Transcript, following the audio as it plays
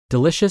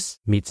Delicious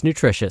meets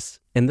nutritious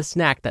in the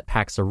snack that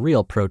packs a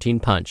real protein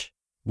punch.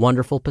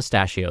 Wonderful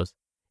Pistachios.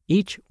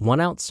 Each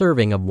 1-ounce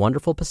serving of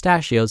Wonderful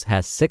Pistachios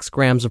has 6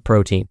 grams of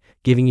protein,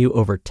 giving you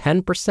over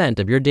 10%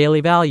 of your daily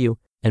value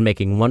and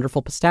making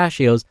Wonderful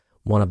Pistachios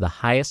one of the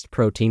highest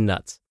protein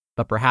nuts.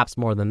 But perhaps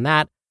more than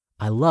that,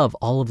 I love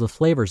all of the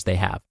flavors they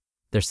have.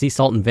 Their sea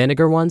salt and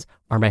vinegar ones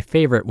are my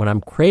favorite when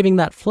I'm craving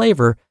that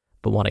flavor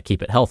but want to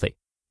keep it healthy.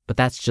 But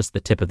that's just the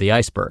tip of the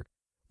iceberg.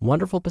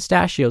 Wonderful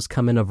Pistachios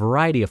come in a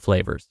variety of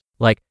flavors,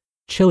 like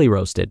chili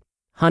roasted,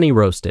 honey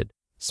roasted,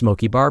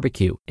 smoky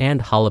barbecue,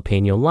 and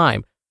jalapeno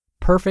lime,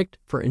 perfect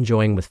for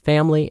enjoying with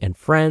family and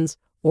friends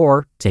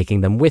or taking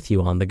them with you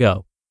on the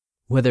go.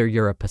 Whether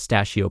you're a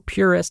pistachio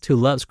purist who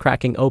loves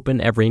cracking open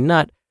every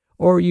nut,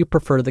 or you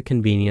prefer the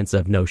convenience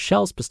of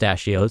no-shells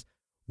pistachios,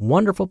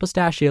 Wonderful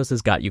Pistachios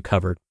has got you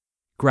covered.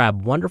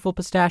 Grab Wonderful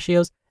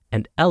Pistachios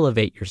and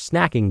elevate your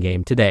snacking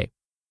game today.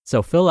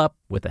 So fill up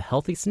with a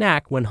healthy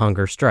snack when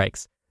hunger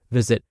strikes.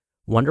 Visit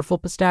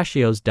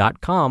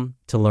wonderfulpistachios.com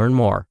to learn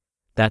more.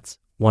 That's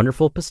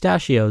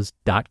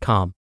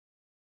wonderfulpistachios.com.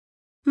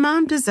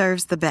 Mom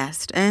deserves the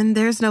best, and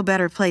there's no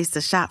better place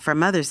to shop for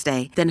Mother's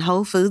Day than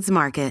Whole Foods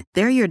Market.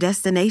 They're your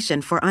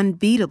destination for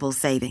unbeatable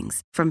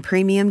savings, from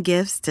premium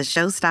gifts to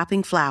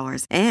show-stopping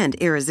flowers and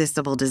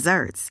irresistible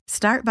desserts.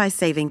 Start by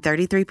saving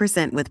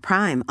 33% with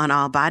Prime on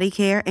all body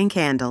care and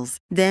candles.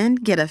 Then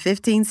get a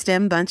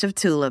 15-stem bunch of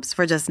tulips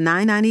for just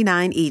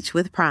 $9.99 each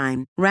with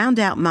Prime. Round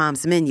out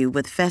Mom's menu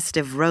with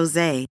festive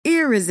rosé,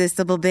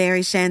 irresistible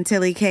berry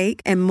chantilly cake,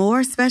 and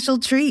more special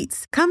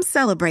treats. Come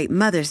celebrate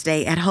Mother's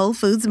Day at Whole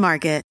Foods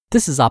Market.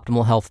 This is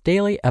Optimal Health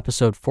Daily,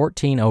 episode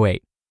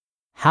 1408,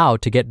 How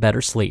to Get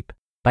Better Sleep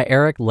by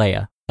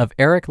Leija of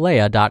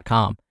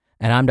ericleija.com.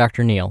 And I'm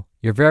Dr. Neil,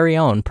 your very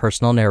own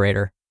personal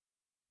narrator.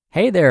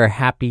 Hey there,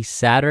 happy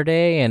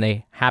Saturday and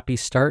a happy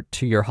start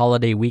to your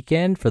holiday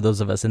weekend for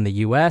those of us in the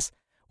U.S.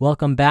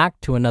 Welcome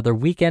back to another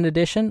weekend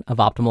edition of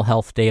Optimal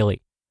Health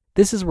Daily.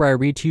 This is where I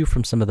read to you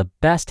from some of the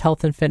best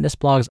health and fitness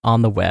blogs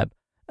on the web,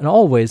 and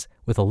always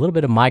with a little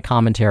bit of my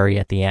commentary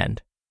at the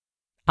end.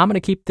 I'm going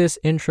to keep this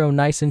intro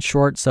nice and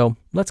short, so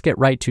let's get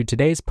right to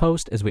today's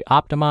post as we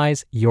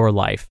optimize your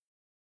life.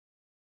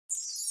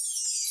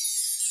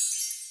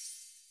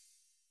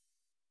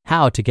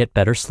 How to Get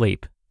Better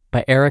Sleep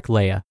by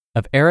Leija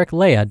of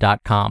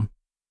ericleija.com.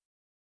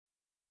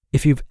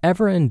 If you've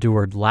ever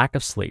endured lack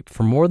of sleep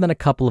for more than a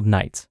couple of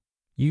nights,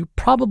 you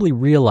probably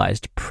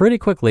realized pretty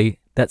quickly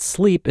that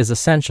sleep is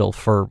essential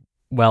for,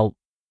 well,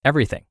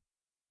 everything.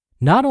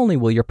 Not only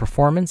will your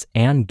performance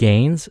and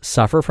gains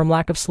suffer from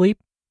lack of sleep,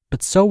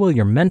 but so will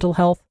your mental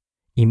health,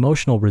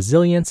 emotional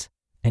resilience,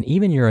 and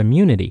even your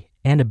immunity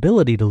and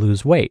ability to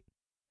lose weight.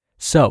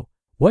 So,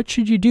 what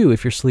should you do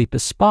if your sleep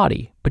is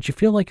spotty, but you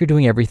feel like you're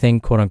doing everything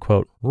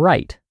quote-unquote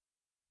right?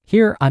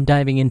 Here, I'm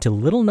diving into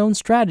little-known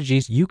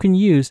strategies you can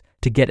use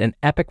to get an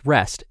epic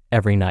rest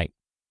every night.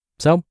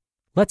 So,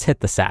 let's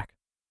hit the sack.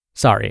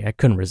 Sorry, I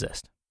couldn't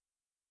resist.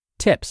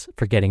 Tips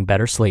for getting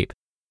better sleep.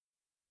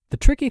 The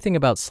tricky thing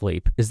about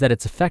sleep is that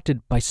it's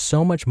affected by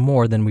so much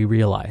more than we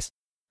realize.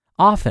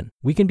 Often,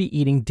 we can be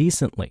eating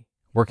decently,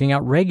 working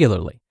out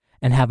regularly,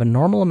 and have a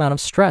normal amount of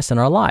stress in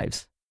our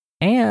lives,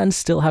 and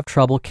still have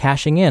trouble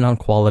cashing in on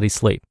quality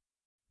sleep.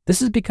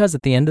 This is because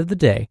at the end of the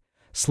day,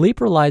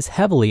 sleep relies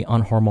heavily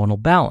on hormonal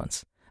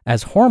balance,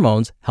 as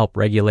hormones help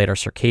regulate our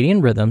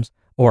circadian rhythms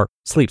or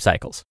sleep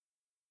cycles.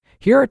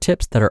 Here are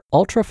tips that are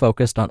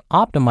ultra-focused on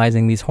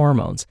optimizing these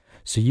hormones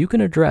so you can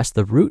address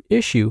the root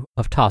issue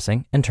of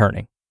tossing and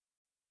turning.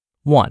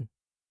 1.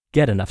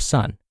 Get enough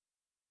sun.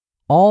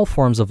 All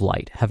forms of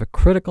light have a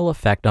critical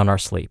effect on our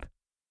sleep.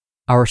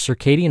 Our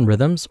circadian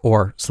rhythms,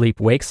 or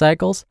sleep-wake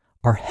cycles,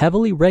 are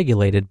heavily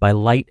regulated by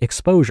light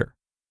exposure.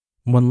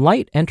 When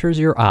light enters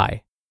your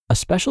eye, a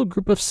special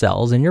group of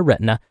cells in your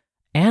retina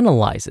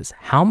analyzes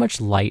how much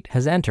light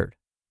has entered,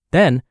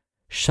 then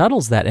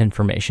shuttles that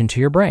information to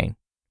your brain,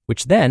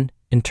 which then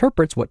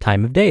interprets what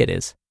time of day it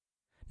is.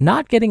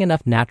 Not getting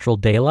enough natural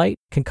daylight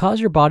can cause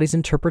your body's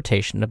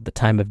interpretation of the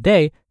time of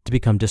day to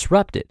become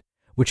disrupted,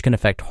 which can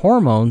affect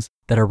hormones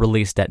that are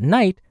released at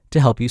night to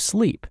help you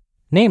sleep,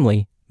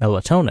 namely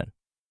melatonin.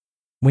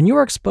 When you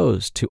are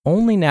exposed to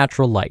only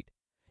natural light,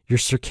 your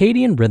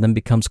circadian rhythm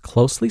becomes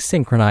closely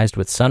synchronized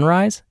with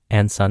sunrise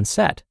and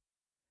sunset.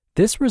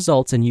 This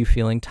results in you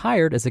feeling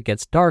tired as it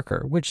gets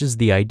darker, which is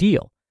the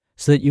ideal,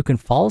 so that you can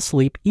fall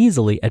asleep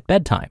easily at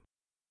bedtime.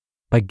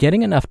 By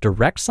getting enough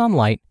direct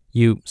sunlight,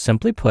 you,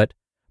 simply put,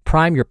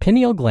 prime your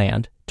pineal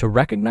gland to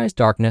recognize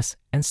darkness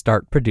and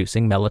start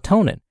producing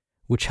melatonin,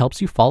 which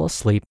helps you fall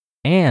asleep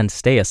and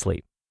stay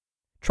asleep.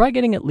 Try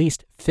getting at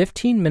least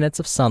 15 minutes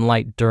of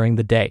sunlight during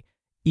the day,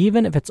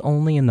 even if it's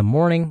only in the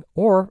morning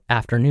or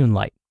afternoon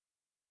light.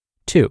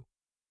 2.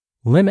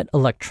 Limit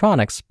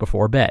electronics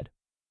before bed.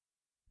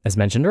 As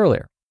mentioned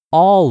earlier,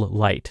 all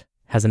light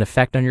has an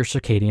effect on your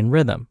circadian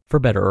rhythm, for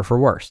better or for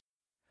worse.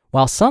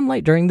 While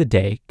sunlight during the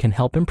day can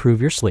help improve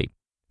your sleep,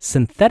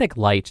 synthetic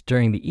light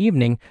during the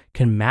evening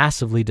can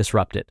massively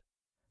disrupt it.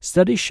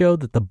 Studies show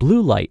that the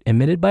blue light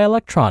emitted by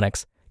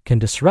electronics can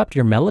disrupt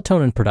your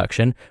melatonin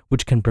production,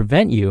 which can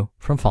prevent you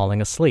from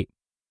falling asleep.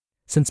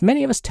 Since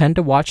many of us tend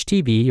to watch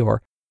TV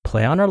or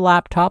play on our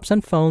laptops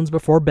and phones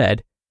before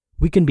bed,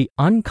 we can be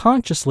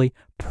unconsciously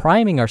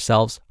priming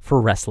ourselves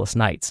for restless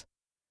nights.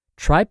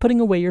 Try putting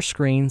away your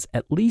screens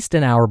at least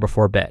an hour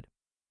before bed.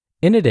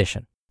 In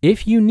addition,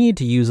 if you need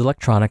to use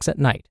electronics at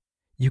night,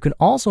 you can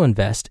also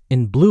invest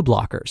in blue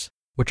blockers,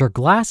 which are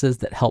glasses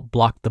that help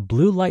block the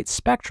blue light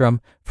spectrum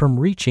from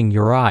reaching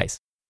your eyes.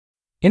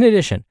 In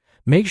addition,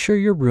 make sure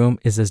your room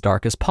is as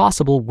dark as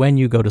possible when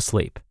you go to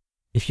sleep.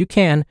 If you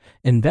can,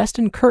 invest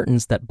in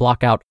curtains that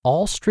block out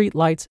all street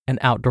lights and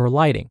outdoor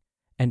lighting,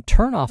 and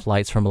turn off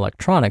lights from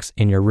electronics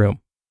in your room.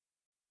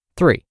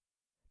 3.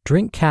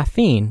 Drink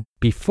caffeine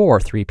before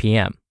 3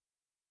 p.m.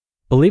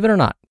 Believe it or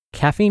not,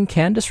 caffeine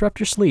can disrupt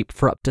your sleep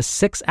for up to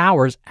 6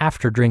 hours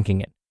after drinking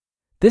it.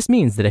 This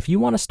means that if you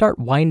want to start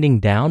winding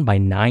down by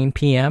 9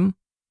 p.m.,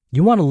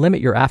 you want to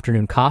limit your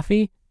afternoon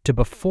coffee to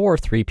before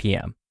 3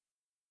 p.m.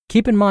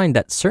 Keep in mind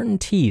that certain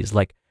teas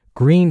like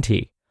green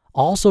tea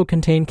also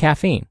contain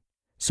caffeine,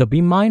 so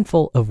be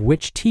mindful of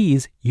which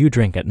teas you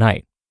drink at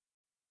night.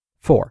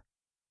 4.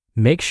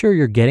 Make sure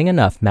you're getting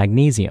enough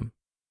magnesium.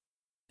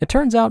 It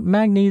turns out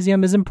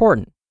magnesium is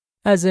important,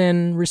 as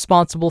in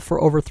responsible for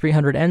over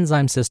 300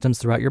 enzyme systems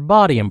throughout your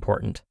body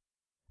important.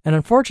 And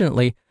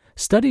unfortunately,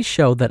 studies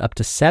show that up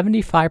to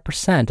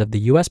 75% of the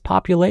US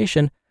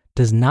population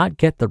does not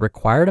get the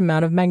required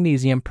amount of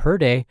magnesium per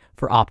day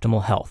for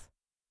optimal health.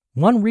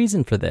 One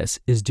reason for this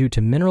is due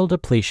to mineral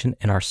depletion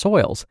in our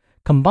soils,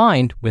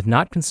 combined with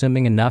not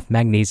consuming enough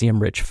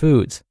magnesium-rich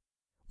foods.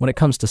 When it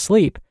comes to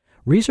sleep,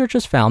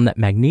 researchers found that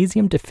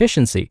magnesium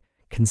deficiency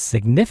can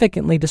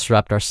significantly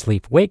disrupt our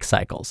sleep-wake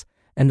cycles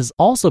and has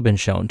also been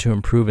shown to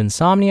improve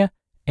insomnia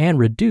and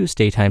reduce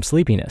daytime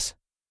sleepiness.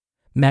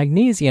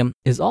 Magnesium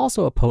is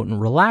also a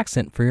potent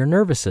relaxant for your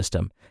nervous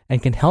system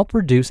and can help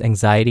reduce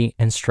anxiety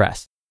and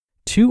stress,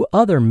 two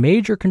other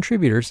major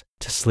contributors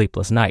to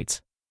sleepless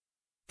nights.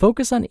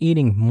 Focus on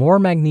eating more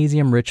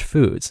magnesium-rich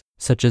foods,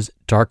 such as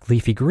dark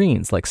leafy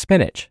greens like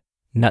spinach,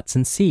 nuts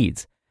and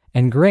seeds,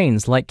 and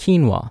grains like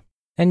quinoa.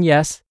 And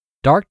yes,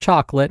 dark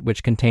chocolate,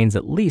 which contains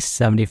at least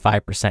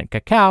 75%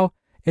 cacao,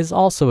 is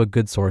also a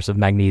good source of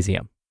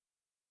magnesium.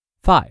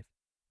 5.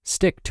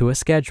 Stick to a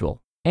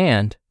schedule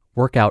and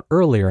work out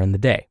earlier in the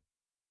day.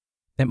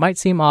 It might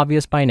seem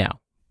obvious by now,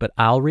 but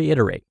I'll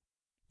reiterate.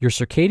 Your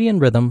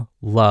circadian rhythm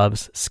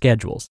loves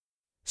schedules.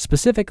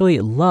 Specifically,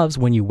 it loves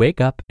when you wake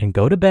up and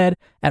go to bed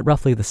at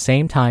roughly the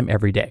same time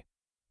every day.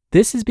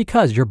 This is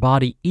because your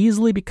body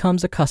easily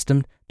becomes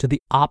accustomed to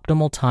the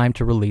optimal time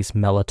to release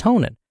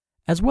melatonin,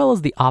 as well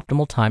as the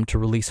optimal time to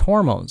release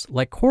hormones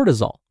like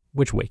cortisol,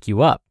 which wake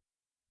you up.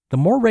 The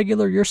more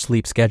regular your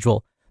sleep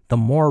schedule, the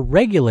more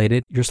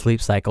regulated your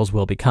sleep cycles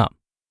will become.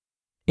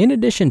 In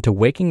addition to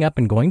waking up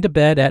and going to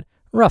bed at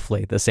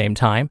roughly the same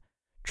time,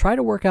 try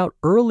to work out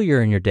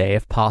earlier in your day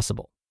if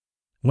possible.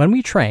 When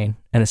we train,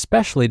 and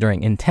especially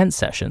during intense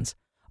sessions,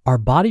 our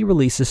body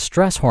releases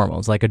stress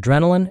hormones like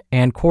adrenaline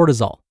and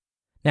cortisol.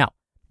 Now,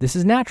 this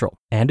is natural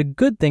and a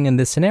good thing in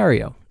this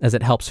scenario, as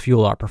it helps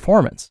fuel our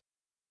performance.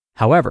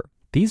 However,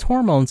 these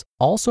hormones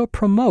also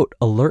promote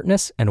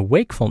alertness and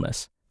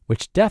wakefulness,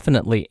 which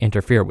definitely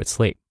interfere with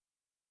sleep.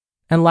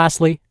 And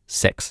lastly,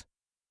 6.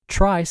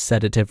 Try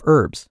sedative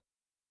herbs.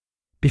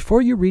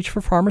 Before you reach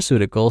for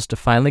pharmaceuticals to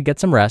finally get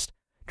some rest,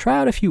 try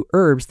out a few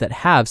herbs that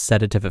have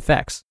sedative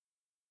effects.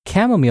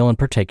 Chamomile in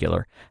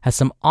particular has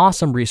some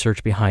awesome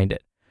research behind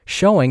it,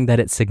 showing that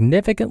it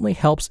significantly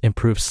helps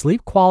improve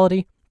sleep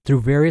quality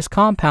through various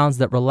compounds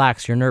that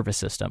relax your nervous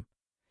system.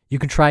 You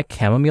can try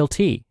chamomile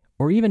tea,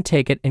 or even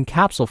take it in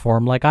capsule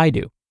form like I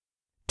do.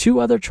 2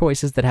 other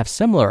choices that have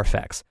similar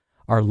effects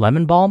are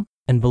lemon balm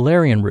and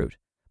valerian root,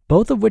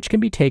 both of which can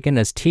be taken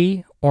as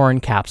tea or in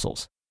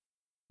capsules.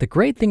 The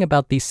great thing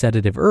about these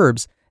sedative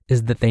herbs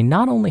is that they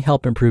not only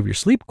help improve your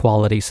sleep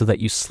quality so that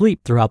you sleep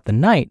throughout the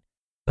night,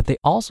 but they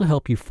also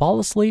help you fall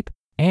asleep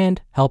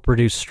and help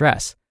reduce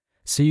stress,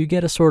 so you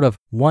get a sort of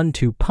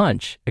 1-2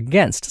 punch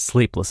against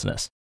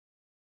sleeplessness.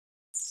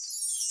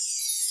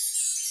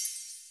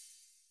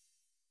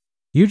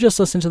 You just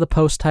listened to the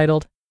post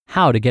titled,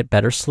 How to Get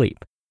Better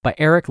Sleep by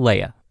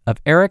Leija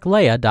of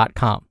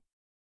ericleija.com.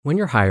 When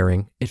you're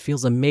hiring, it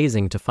feels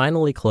amazing to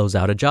finally close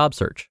out a job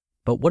search.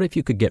 But what if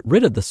you could get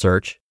rid of the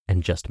search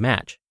and just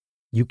match?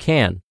 You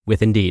can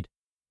with Indeed.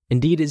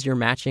 Indeed is your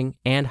matching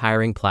and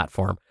hiring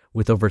platform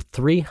with over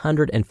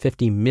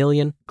 350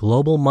 million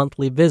global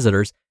monthly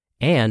visitors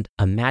and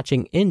a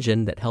matching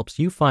engine that helps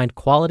you find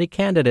quality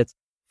candidates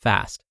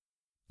fast.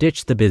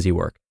 Ditch the busy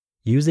work.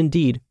 Use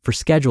Indeed for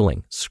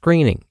scheduling,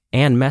 screening,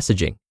 and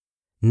messaging.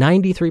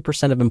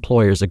 93% of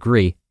employers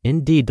agree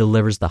Indeed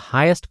delivers the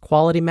highest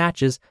quality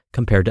matches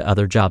compared to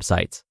other job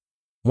sites.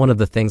 One of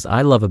the things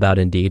I love about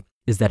Indeed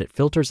is that it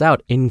filters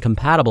out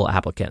incompatible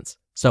applicants.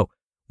 So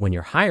when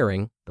you're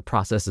hiring, the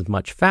process is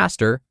much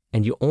faster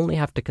and you only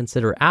have to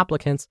consider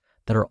applicants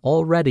that are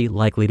already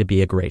likely to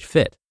be a great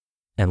fit.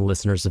 And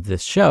listeners of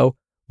this show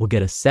will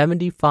get a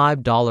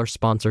 $75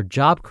 sponsored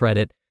job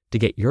credit to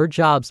get your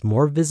jobs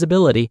more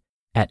visibility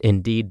at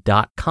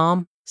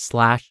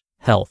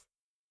Indeed.com/health.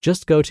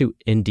 Just go to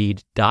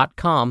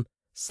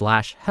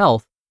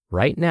Indeed.com/health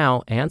right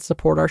now and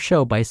support our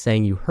show by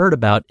saying you heard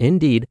about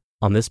Indeed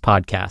on this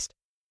podcast.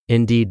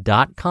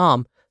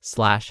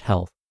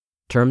 Indeed.com/health.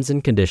 Terms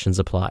and conditions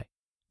apply.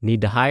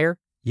 Need to hire?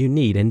 You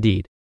need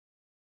Indeed.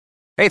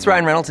 Hey, it's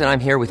Ryan Reynolds, and I'm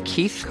here with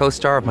Keith,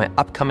 co-star of my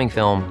upcoming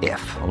film,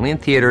 If, only in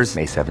theaters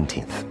May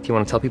 17th. Do you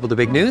want to tell people the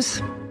big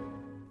news?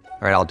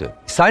 All right, I'll do it.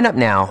 Sign up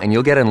now and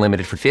you'll get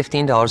unlimited for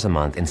 $15 a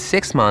month and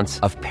 6 months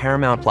of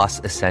Paramount Plus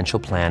Essential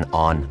Plan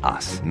on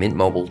us.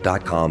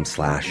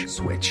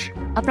 MintMobile.com/switch.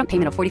 Upfront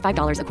payment of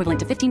 $45 equivalent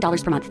to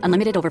 $15 per month.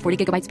 Unlimited over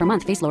 40 gigabytes per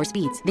month. Face lower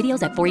speeds.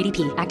 Videos at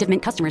 480p. Active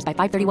Mint customers by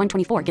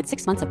 531.24 get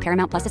 6 months of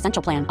Paramount Plus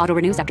Essential Plan. Auto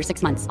renews after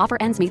 6 months. Offer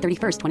ends May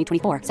 31st,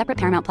 2024. Separate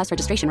Paramount Plus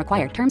registration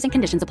required. Terms and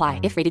conditions apply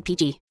if rated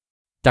PG.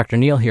 Dr.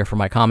 Neil here for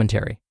my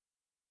commentary.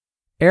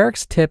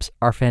 Eric's tips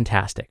are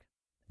fantastic.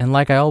 And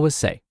like I always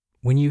say,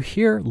 when you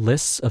hear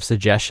lists of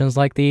suggestions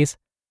like these,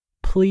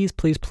 please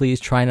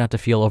try not to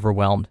feel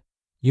overwhelmed.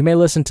 You may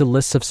listen to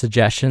lists of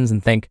suggestions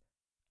and think,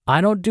 I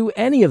don't do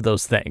any of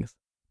those things.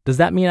 Does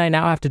that mean I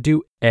now have to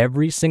do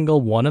every single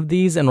one of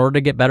these in order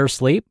to get better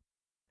sleep?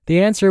 The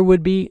answer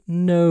would be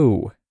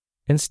no.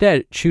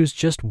 Instead, choose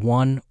just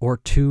one or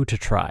two to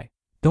try.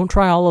 Don't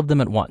try all of them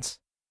at once.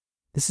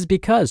 This is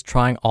because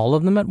trying all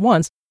of them at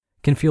once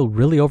can feel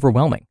really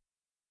overwhelming.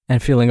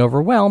 And feeling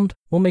overwhelmed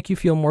will make you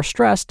feel more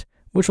stressed,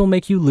 which will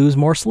make you lose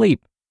more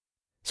sleep.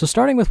 So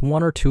starting with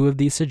one or two of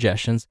these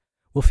suggestions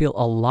will feel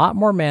a lot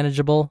more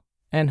manageable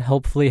and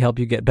hopefully help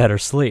you get better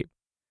sleep.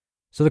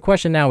 So the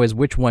question now is,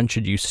 which one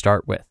should you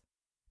start with?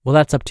 Well,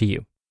 that's up to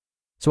you.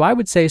 So I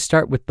would say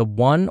start with the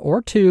one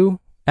or two,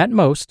 at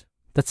most,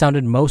 that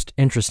sounded most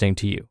interesting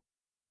to you.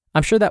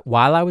 I'm sure that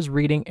while I was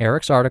reading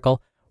Eric's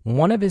article,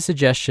 one of his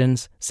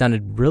suggestions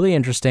sounded really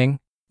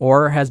interesting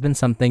or has been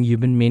something you've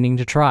been meaning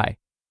to try.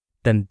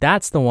 Then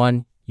that's the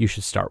one you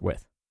should start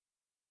with.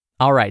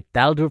 All right,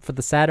 that'll do it for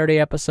the Saturday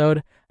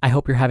episode. I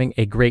hope you're having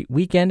a great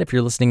weekend if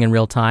you're listening in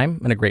real time,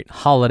 and a great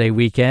holiday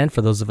weekend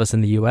for those of us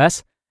in the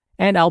US.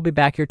 And I'll be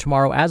back here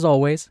tomorrow as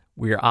always,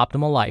 where your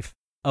optimal life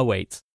awaits.